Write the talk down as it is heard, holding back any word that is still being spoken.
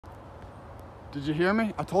Did you hear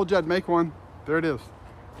me? I told you I'd make one. There it is,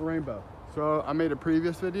 a rainbow. So I made a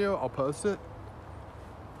previous video, I'll post it.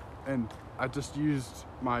 And I just used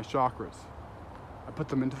my chakras. I put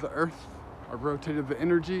them into the earth, I rotated the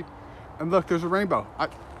energy, and look, there's a rainbow. I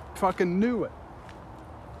fucking knew it.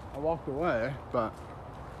 I walked away, but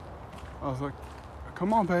I was like,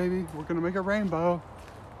 come on baby, we're gonna make a rainbow.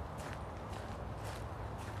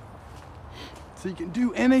 So you can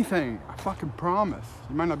do anything, I fucking promise.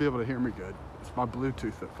 You might not be able to hear me good. It's my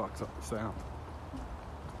Bluetooth that fucks up the sound.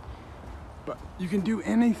 But you can do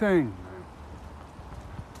anything.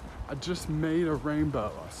 I just made a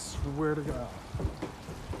rainbow, I swear to God.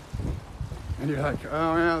 And you're like,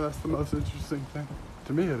 oh yeah, that's the most interesting thing.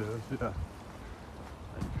 To me it is, yeah.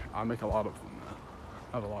 I make a lot of them now.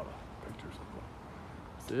 I have a lot of pictures of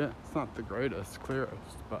them. So yeah, it's not the greatest,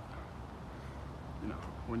 clearest, but you know,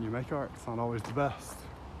 when you make art, it's not always the best.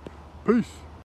 Peace.